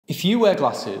If you wear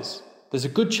glasses, there's a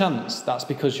good chance that's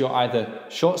because you're either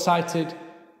short-sighted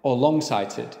or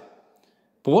long-sighted.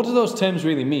 But what do those terms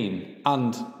really mean,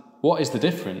 and what is the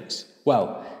difference?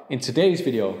 Well, in today's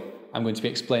video, I'm going to be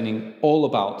explaining all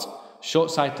about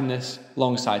short-sightedness,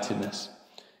 long-sightedness,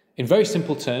 in very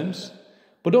simple terms,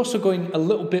 but also going a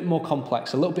little bit more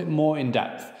complex, a little bit more in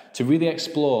depth to really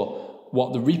explore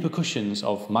what the repercussions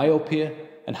of myopia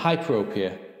and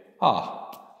hyperopia are.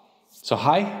 So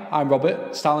hi, I'm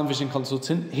Robert, Style and Vision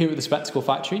Consultant here at the Spectacle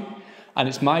Factory, and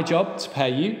it's my job to pair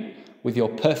you with your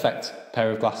perfect pair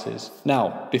of glasses.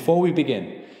 Now, before we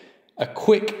begin, a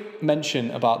quick mention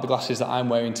about the glasses that I'm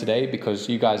wearing today, because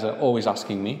you guys are always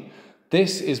asking me.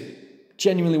 This is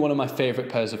genuinely one of my favourite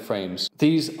pairs of frames.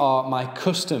 These are my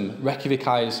custom Reykjavik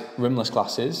Eyes rimless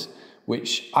glasses,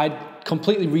 which I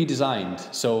completely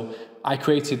redesigned. So I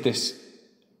created this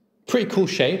pretty cool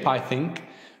shape, I think,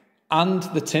 and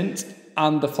the tint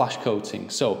and the flash coating.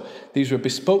 So these were a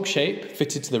bespoke shape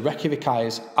fitted to the Reykjavik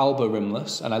Eyes Alba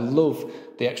rimless, and I love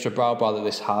the extra brow bar that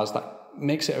this has. That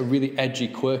makes it a really edgy,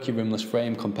 quirky rimless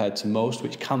frame compared to most,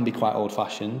 which can be quite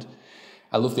old-fashioned.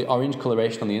 I love the orange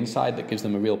coloration on the inside that gives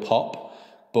them a real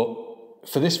pop, but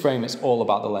for this frame it's all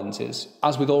about the lenses.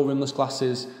 As with all rimless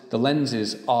glasses, the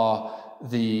lenses are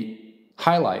the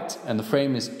highlight, and the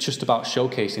frame is just about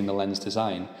showcasing the lens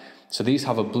design. So these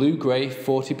have a blue-grey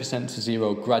 40% to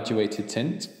 0 graduated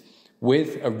tint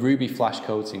with a ruby flash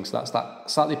coating. So that's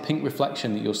that slightly pink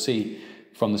reflection that you'll see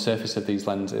from the surface of these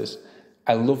lenses.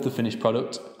 I love the finished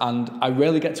product, and I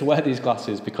rarely get to wear these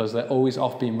glasses because they're always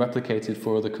off being replicated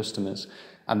for other customers.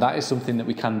 And that is something that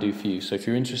we can do for you. So if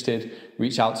you're interested,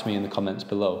 reach out to me in the comments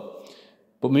below.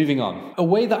 But moving on. A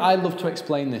way that I love to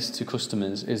explain this to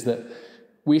customers is that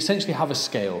we essentially have a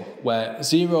scale where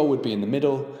 0 would be in the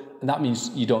middle, and that means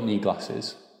you don't need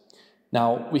glasses.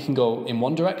 Now, we can go in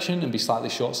one direction and be slightly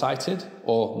short-sighted,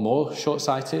 or more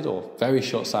short-sighted, or very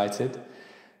short-sighted.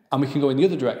 And we can go in the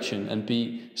other direction and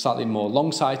be slightly more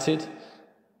long-sighted,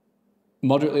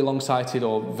 moderately long-sighted,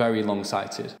 or very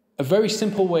long-sighted. A very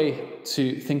simple way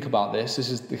to think about this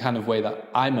is the kind of way that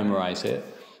I memorize it,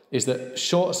 is that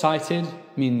short-sighted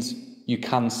means you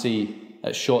can see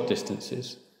at short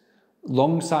distances.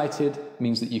 Long-sighted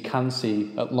means that you can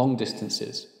see at long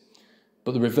distances.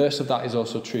 But the reverse of that is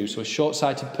also true. So a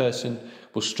short-sighted person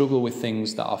will struggle with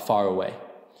things that are far away,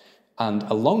 and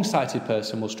a long-sighted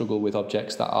person will struggle with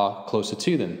objects that are closer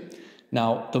to them.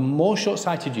 Now, the more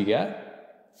short-sighted you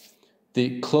get,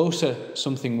 the closer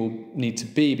something will need to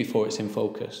be before it's in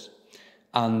focus.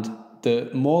 And the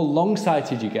more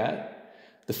long-sighted you get,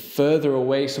 the further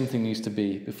away something needs to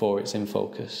be before it's in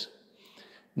focus.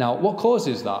 Now, what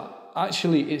causes that?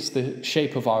 Actually, it's the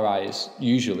shape of our eyes,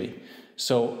 usually.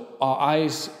 So our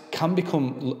eyes can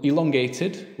become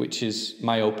elongated, which is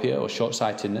myopia or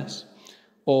short-sightedness,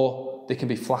 or they can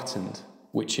be flattened,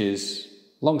 which is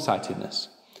long-sightedness.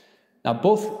 Now,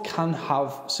 both can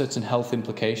have certain health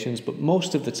implications, but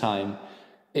most of the time,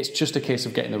 it's just a case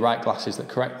of getting the right glasses that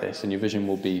correct this, and your vision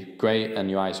will be great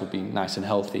and your eyes will be nice and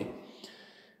healthy.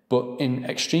 But in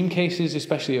extreme cases,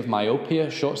 especially of myopia,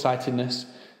 short-sightedness,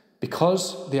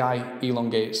 because the eye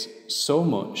elongates so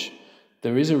much,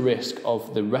 there is a risk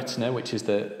of the retina, which is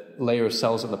the layer of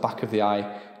cells at the back of the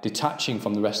eye, detaching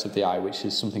from the rest of the eye, which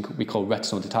is something we call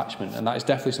retinal detachment, and that is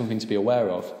definitely something to be aware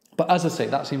of. But as I say,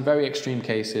 that's in very extreme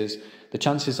cases. The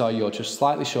chances are you're just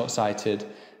slightly short-sighted,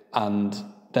 and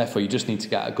therefore you just need to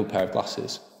get a good pair of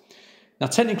glasses. Now,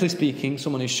 technically speaking,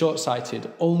 someone who's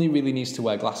short-sighted only really needs to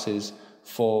wear glasses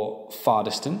for far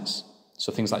distance,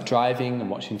 so things like driving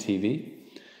and watching TV.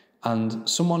 And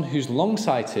someone who's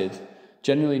long-sighted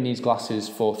generally needs glasses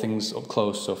for things up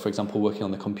close, so for example working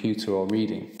on the computer or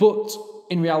reading. But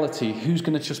in reality, who's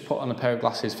going to just put on a pair of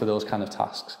glasses for those kind of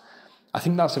tasks? I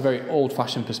think that's a very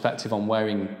old-fashioned perspective on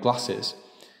wearing glasses.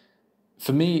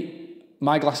 For me,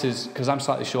 my glasses, because I'm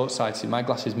slightly short-sighted, my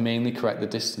glasses mainly correct the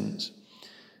distance.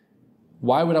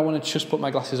 Why would I want to just put my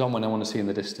glasses on when I want to see in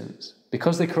the distance?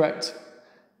 Because they correct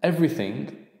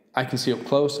everything. I can see up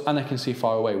close and I can see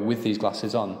far away with these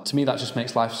glasses on. To me, that just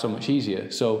makes life so much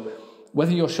easier. So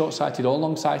whether you're short-sighted or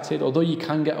long-sighted, although you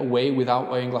can get away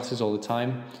without wearing glasses all the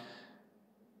time,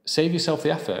 save yourself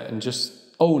the effort and just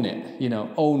own it,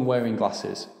 own wearing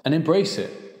glasses and embrace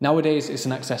it. Nowadays, it's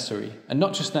an accessory, and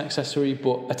not just an accessory,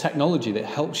 but a technology that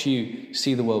helps you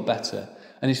see the world better.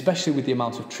 And especially with the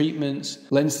amount of treatments,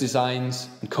 lens designs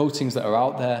and coatings that are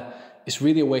out there, it's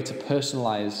really a way to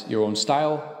personalize your own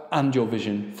style and your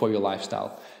vision for your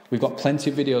lifestyle. We've got plenty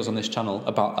of videos on this channel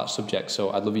about that subject,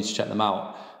 so I'd love you to check them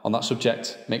out. On that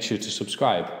subject, make sure to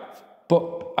subscribe.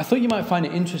 But I thought you might find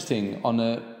it interesting on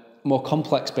a more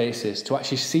complex basis to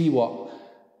actually see what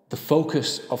the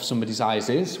focus of somebody's eyes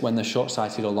is when they're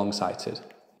short-sighted or long-sighted.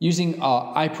 Using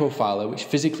our iProfiler, which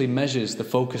physically measures the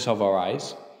focus of our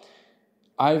eyes,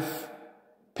 I've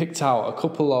picked out a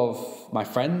couple of my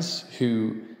friends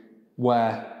who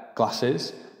wear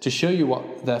glasses to show you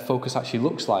what their focus actually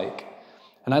looks like.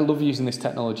 And I love using this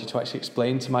technology to actually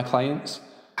explain to my clients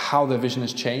how their vision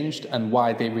has changed and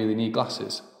why they really need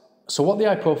glasses. So what the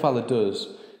iProfiler does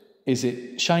is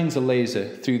it shines a laser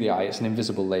through the eye. It's an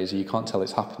invisible laser, you can't tell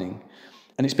it's happening.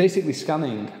 And it's basically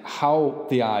scanning how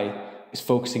the eye is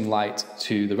focusing light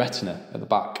to the retina at the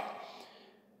back.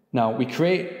 Now, we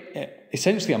create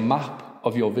essentially a map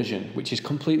of your vision, which is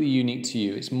completely unique to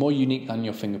you. It's more unique than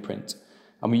your fingerprint.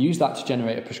 And we use that to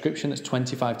generate a prescription that's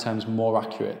 25 times more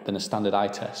accurate than a standard eye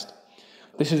test.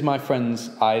 This is my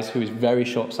friend's eyes, who is very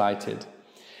short-sighted.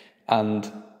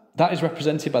 And that is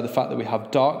represented by the fact that we have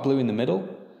dark blue in the middle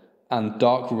and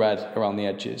dark red around the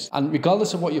edges. And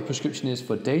regardless of what your prescription is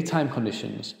for daytime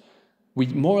conditions, we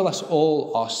more or less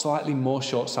all are slightly more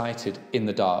short-sighted in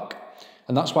the dark.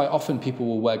 And that's why often people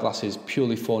will wear glasses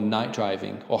purely for night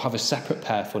driving or have a separate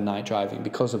pair for night driving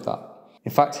because of that.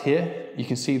 In fact, here you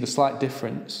can see the slight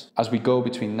difference as we go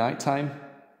between nighttime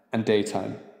and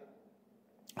daytime.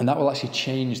 And that will actually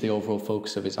change the overall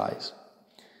focus of his eyes.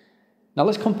 Now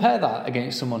let's compare that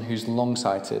against someone who's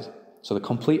long-sighted, so the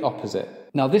complete opposite.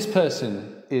 Now this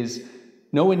person is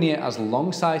nowhere near as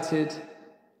long-sighted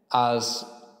as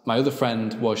my other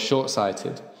friend was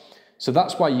short-sighted. So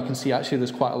that's why you can see actually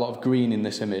there's quite a lot of green in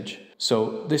this image.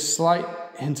 So this slight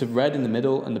hint of red in the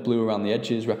middle and the blue around the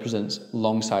edges represents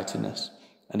long-sightedness.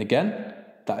 And again,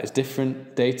 that is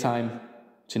different daytime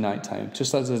to nighttime,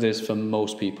 just as it is for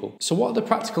most people. So what are the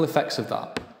practical effects of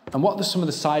that? And what are some of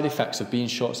the side effects of being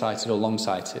short-sighted or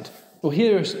long-sighted? Well,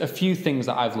 here are a few things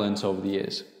that I've learned over the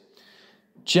years.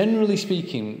 Generally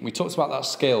speaking, we talked about that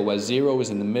scale where 0 is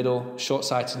in the middle,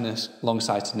 short-sightedness,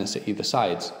 long-sightedness at either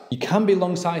sides. You can be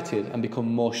long-sighted and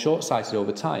become more short-sighted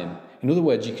over time. In other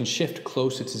words, you can shift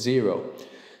closer to 0.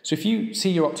 So if you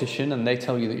see your optician and they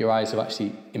tell you that your eyes have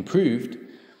actually improved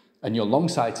and you're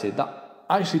long-sighted, that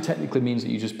actually technically means that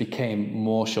you just became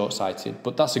more short-sighted.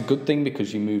 But that's a good thing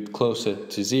because you moved closer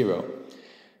to 0.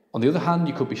 On the other hand,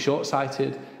 you could be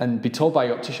short-sighted and be told by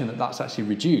your optician that that's actually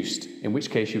reduced, in which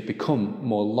case you've become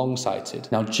more long-sighted.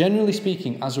 Now, generally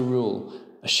speaking, as a rule,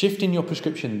 a shift in your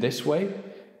prescription this way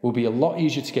will be a lot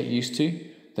easier to get used to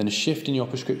than a shift in your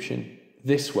prescription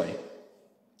this way.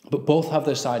 But both have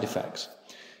their side effects.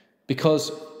 Because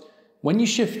when you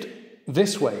shift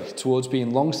this way towards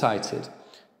being long-sighted,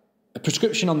 a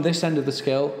prescription on this end of the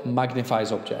scale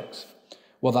magnifies objects.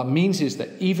 What that means is that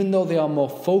even though they are more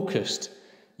focused,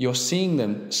 you're seeing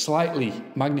them slightly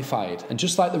magnified. And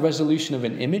just like the resolution of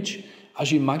an image,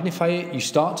 as you magnify it, you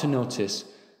start to notice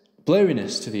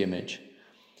blurriness to the image.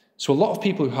 So a lot of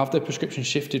people who have their prescription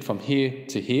shifted from here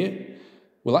to here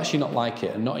will actually not like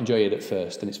it and not enjoy it at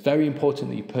first. And it's very important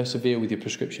that you persevere with your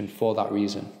prescription for that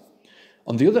reason.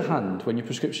 On the other hand, when your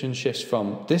prescription shifts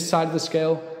from this side of the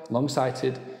scale,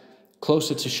 long-sighted,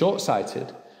 closer to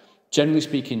short-sighted, generally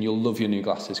speaking, you'll love your new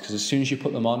glasses because as soon as you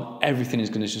put them on, everything is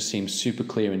going to just seem super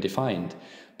clear and defined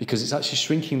because it's actually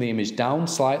shrinking the image down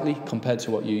slightly compared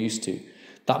to what you're used to.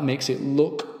 That makes it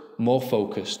look more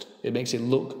focused. It makes it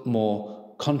look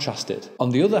more contrasted.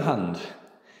 On the other hand,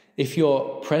 if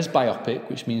you're presbyopic,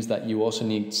 which means that you also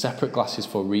need separate glasses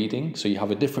for reading, so you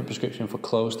have a different prescription for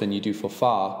close than you do for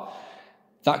far,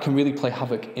 that can really play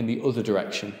havoc in the other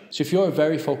direction. So if you're a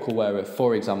very focal wearer,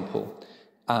 for example,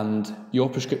 and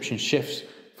your prescription shifts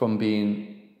from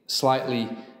being slightly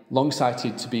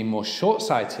long-sighted to being more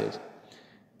short-sighted,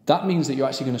 that means that you're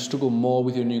actually going to struggle more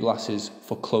with your new glasses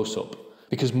for close-up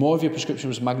because more of your prescription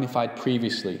was magnified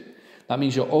previously. That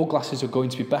means your old glasses are going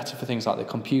to be better for things like the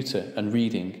computer and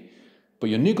reading, but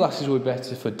your new glasses will be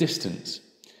better for distance.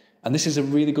 And this is a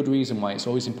really good reason why it's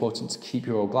always important to keep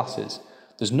your old glasses.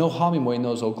 There's no harm in wearing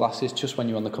those old glasses just when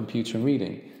you're on the computer and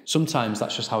reading. Sometimes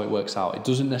that's just how it works out. It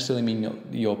doesn't necessarily mean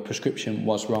your prescription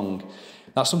was wrong.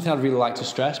 That's something I'd really like to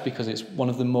stress because it's one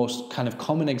of the most kind of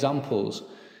common examples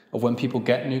of when people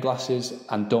get new glasses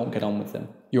and don't get on with them.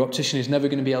 Your optician is never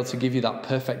going to be able to give you that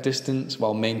perfect distance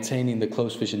while maintaining the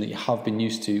close vision that you have been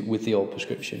used to with the old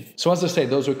prescription. So as I say,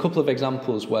 those are a couple of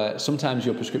examples where sometimes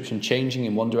your prescription changing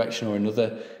in one direction or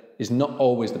another is not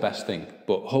always the best thing,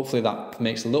 but hopefully that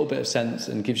makes a little bit of sense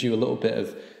and gives you a little bit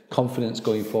of confidence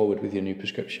going forward with your new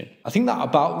prescription. I think that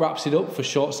about wraps it up for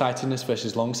short-sightedness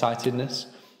versus long-sightedness.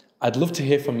 I'd love to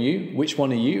hear from you. Which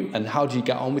one are you and how do you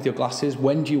get on with your glasses?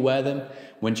 When do you wear them?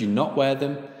 When do you not wear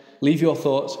them? Leave your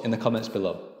thoughts in the comments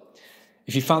below.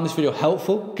 If you found this video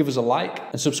helpful, give us a like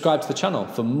and subscribe to the channel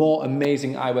for more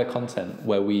amazing eyewear content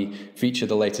where we feature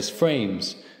the latest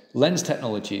frames, lens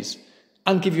technologies,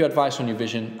 and give you advice on your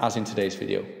vision as in today's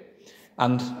video.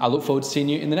 And I look forward to seeing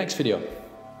you in the next video.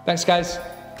 Thanks guys,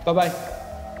 bye bye.